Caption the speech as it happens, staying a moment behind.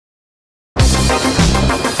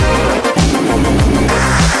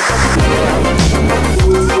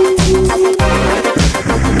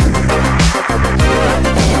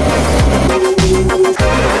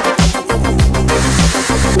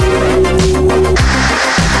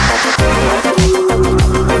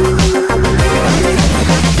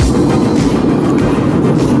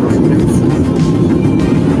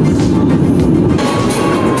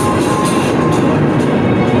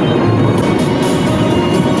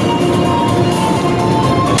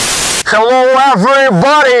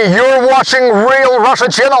everybody! You're watching Real Russia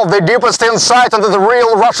channel, the deepest insight into the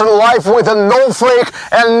real Russian life with no fake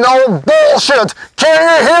and no bullshit. Can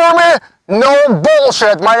you hear me? No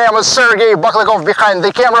bullshit! My name is Sergey Baklykov, behind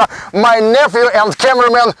the camera, my nephew and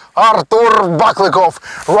cameraman Artur Baklykov.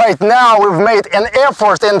 Right now we've made an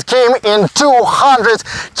effort and came in 200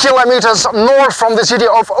 kilometers north from the city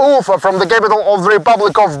of Ufa, from the capital of the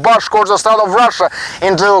Republic of Bashkortostan of Russia,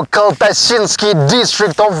 into Kaltasinskiy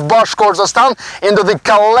district of Bashkortostan, into the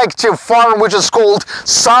collective farm which is called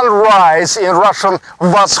Sunrise, in Russian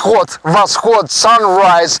Восход. Восход,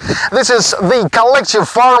 Sunrise. This is the collective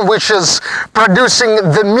farm which is producing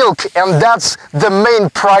the milk, and that's the main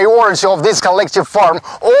priority of this collective farm.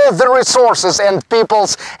 All the resources and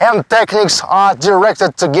peoples and techniques are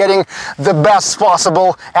directed to getting the best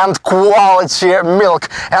possible and quality milk.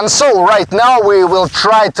 And so right now we will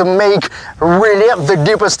try to make really the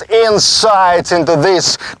deepest insight into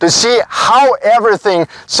this, to see how everything,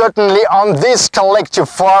 certainly on this collective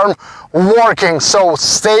farm, working. So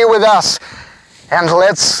stay with us and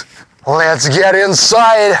let's get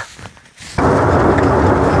inside.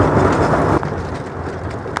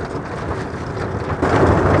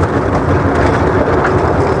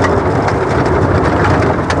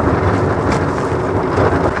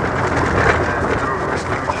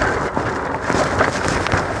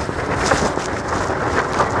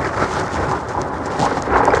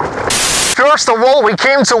 First of all, we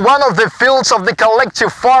came to one of the fields of the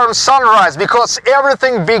collective farm Sunrise, because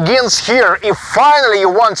everything begins here. If finally you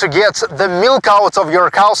want to get the milk out of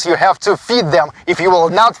your cows, you have to feed them. If you will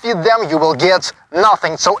not feed them, you will get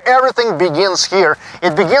nothing. So everything begins here.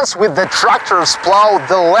 It begins with the tractors plow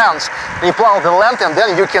the land. They plow the land and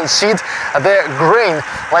then you can seed the grain,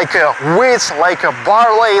 like wheat, like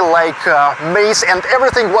barley, like maize, and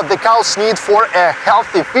everything what the cows need for a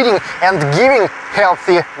healthy feeding and giving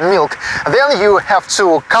healthy milk. Then you have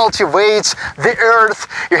to cultivate the earth,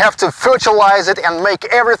 you have to fertilize it and make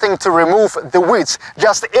everything to remove the weeds,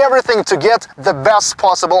 just everything to get the best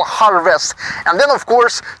possible harvest. And then of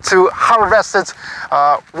course to harvest it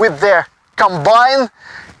with the combine,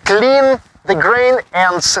 clean the grain,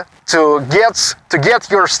 and to get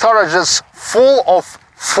your storages full of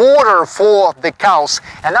fodder for the cows.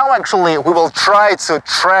 And now actually we will try to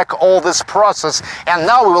track all this process, and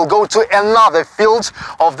now we will go to another field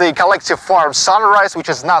of the collective farm Sunrise, which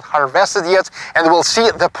is not harvested yet, and we'll see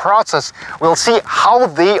the process. We'll see how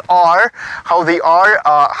they are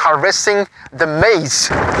harvesting the maize.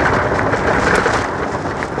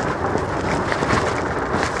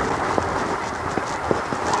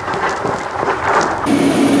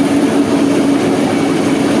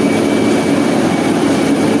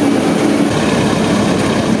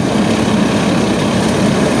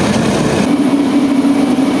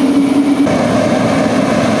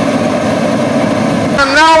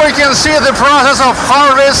 Now we can see the process of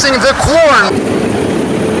harvesting the corn.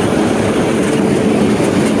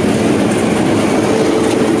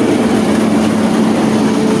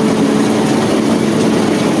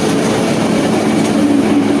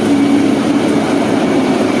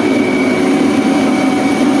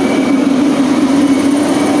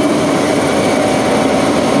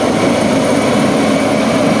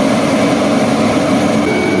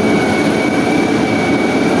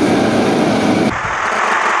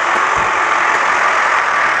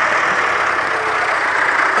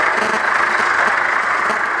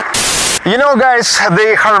 You know guys,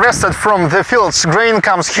 they harvested from the fields. Grain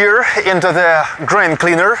comes here into the grain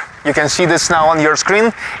cleaner. You can see this now on your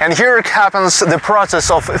screen. And here happens the process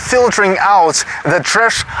of filtering out the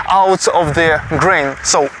trash out of the grain.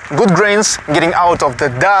 So good grains getting out of the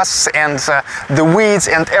dust and the weeds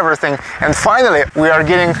and everything. And finally we are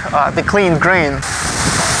getting the clean grain.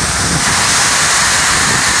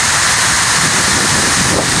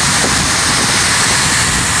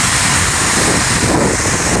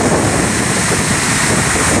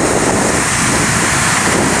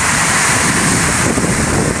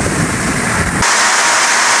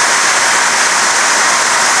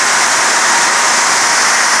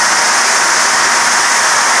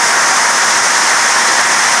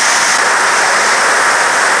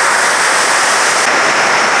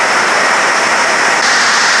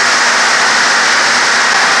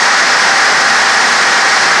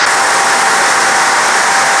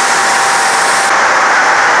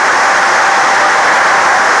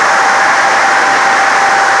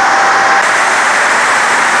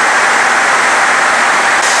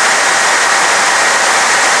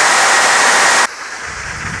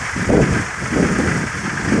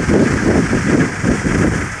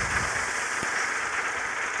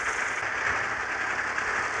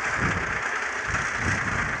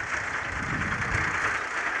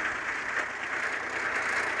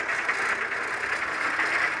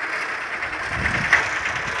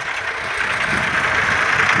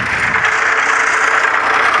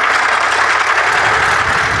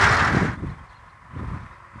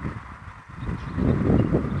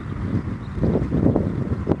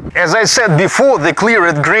 as I said before, the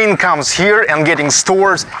cleared grain comes here and getting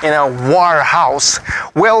stored in a warehouse.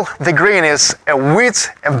 Well, the grain is a wheat,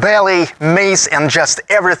 a barley, maize, and just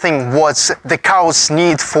everything what the cows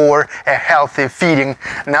need for a healthy feeding.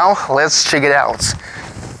 Now, let's check it out.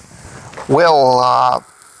 Well,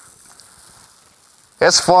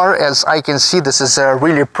 as far as I can see, this is a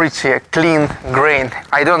really pretty clean grain.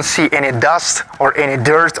 I don't see any dust or any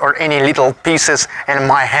dirt or any little pieces in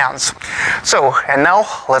my hands. So, and now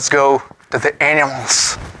let's go to the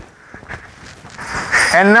animals.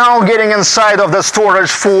 And now getting inside of the storage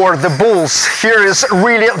for the bulls. Here is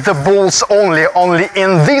really the bulls only. Only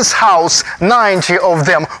in this house, 90 of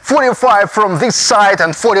them. 45 from this side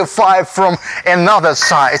and 45 from another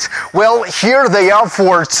side. Well, here they are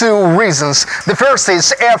for two reasons. The first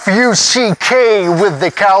is FUCK with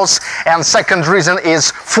the cows, and second reason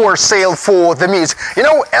is for sale for the meat. You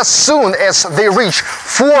know, as soon as they reach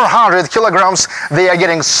 400 kilograms, they are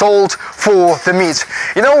getting sold for the meat.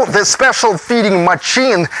 You know, the special feeding machine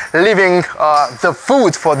leaving the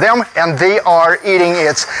food for them, and they are eating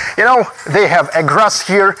it. You know, they have a grass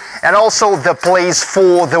here and also the place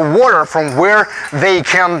for the water from where they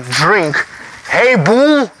can drink. Hey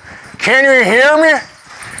bull, can you hear me?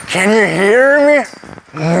 Can you hear me?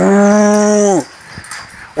 Moo.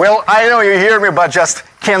 Well, I know you hear me, but just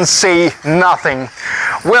can't say nothing.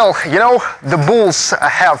 Well, you know, the bulls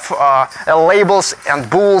have labels, and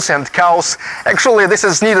bulls and cows. Actually, this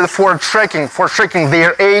is needed for tracking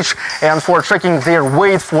their age and for tracking their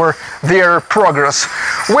weight, for their progress.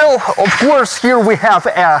 Well, of course, here we have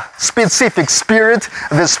a specific spirit,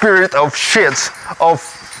 the spirit of shit, of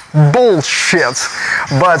bullshit.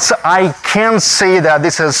 But I can't say that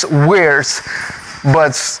this is weird,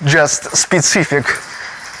 but just specific.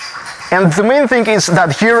 And the main thing is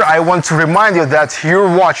that here I want to remind you that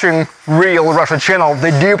you're watching Real Russia channel,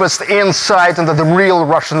 the deepest insight into the real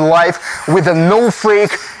Russian life with a no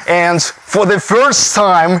fake. And for the first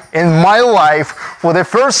time in my life, for the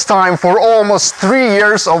first time for almost 3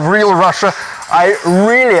 years of Real Russia, I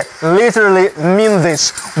really literally mean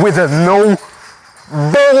this with a no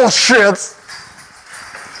bullshit.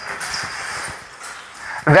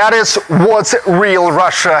 That is what Real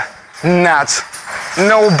Russia not.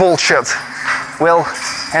 No bullshit. Well,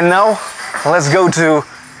 and now let's go to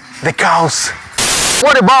the cows.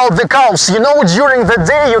 What about the cows? You know, during the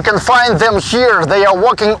day you can find them here. They are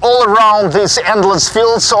walking all around these endless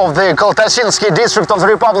fields of the Kaltasinskiy district of the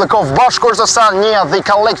Republic of Bashkortostan near the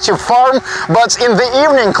collective farm. But in the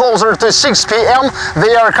evening, closer to 6 p.m.,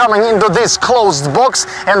 they are coming into this closed box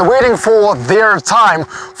and waiting for their time,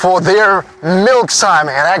 for their milk time.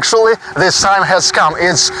 And actually, this time has come.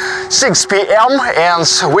 It's 6 p.m.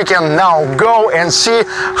 and we can now go and see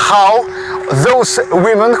how those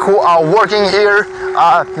women who are working here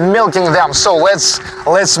are milking them. So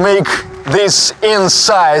let's make this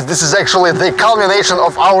inside. This is actually the culmination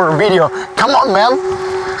of our video. Come on, man.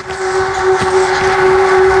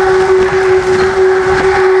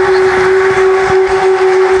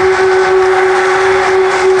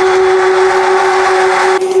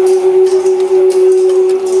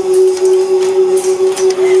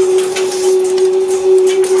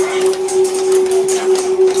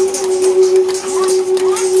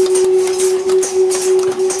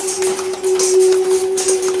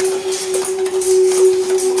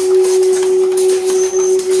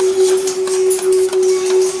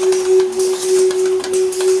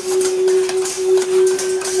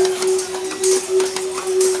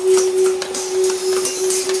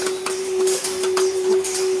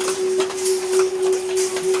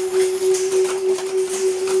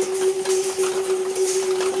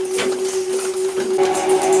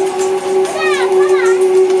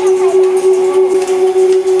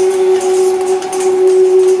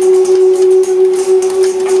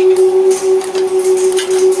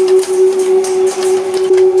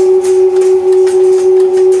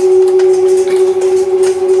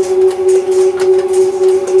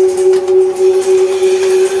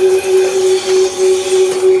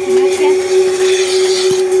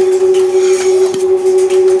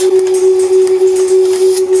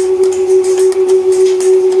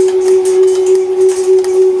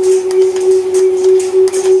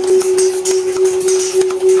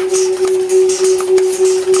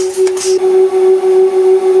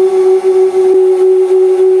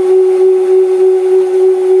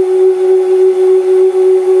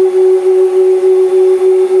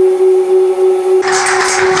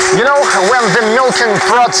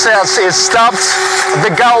 Process is stopped,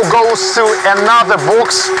 the cow goes to another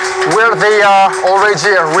box where they are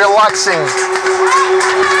already relaxing.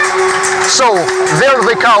 So there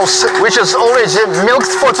the cows, which is already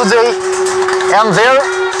milked for today, and there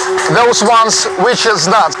those ones which is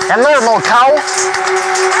not. A normal cow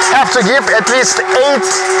have to give at least 8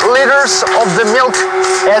 liters of the milk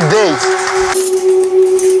a day.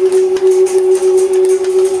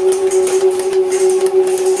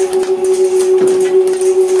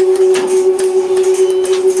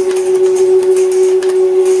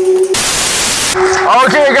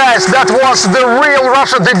 Okay guys, that was the real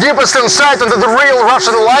Russia, the deepest insight into the real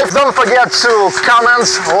Russian life. Don't forget to comment,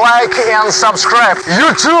 like and subscribe. You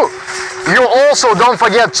too! You also don't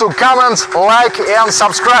forget to comment, like and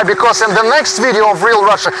subscribe, because in the next video of Real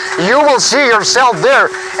Russia you will see yourself there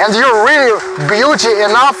and you're really beauty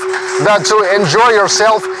enough that to enjoy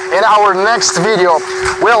yourself in our next video.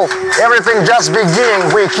 Well, everything just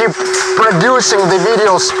beginning. We keep producing the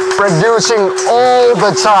videos, producing all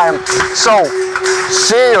the time. So,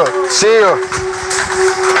 see you.